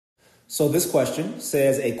So this question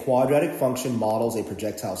says a quadratic function models a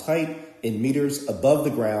projectile's height in meters above the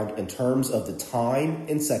ground in terms of the time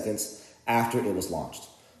in seconds after it was launched.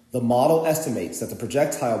 The model estimates that the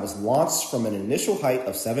projectile was launched from an initial height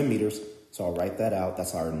of 7 meters, so I'll write that out,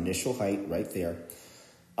 that's our initial height right there,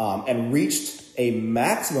 and reached a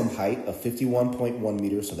maximum height of 51.1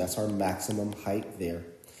 meters, so that's our maximum height there,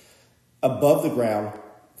 above the ground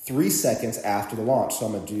 3 seconds after the launch. So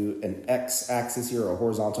I'm going to do an x-axis here, or a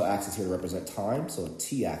horizontal axis here to represent time, so a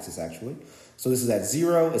t-axis actually. So this is at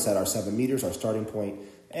 0, it's at our 7 meters, our starting point,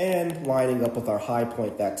 and lining up with our high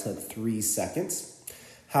point, that took 3 seconds.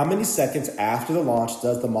 How many seconds after the launch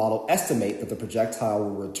does the model estimate that the projectile will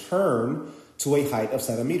return to a height of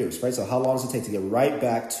 7 meters, right? So how long does it take to get right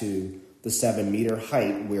back to the 7 meter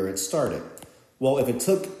height where it started? Well, if it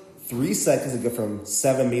took 3 seconds to get from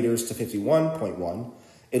 7 meters to 51.1,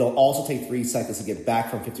 it'll also take 3 seconds to get back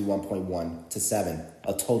from 51.1 to 7,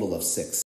 a total of 6.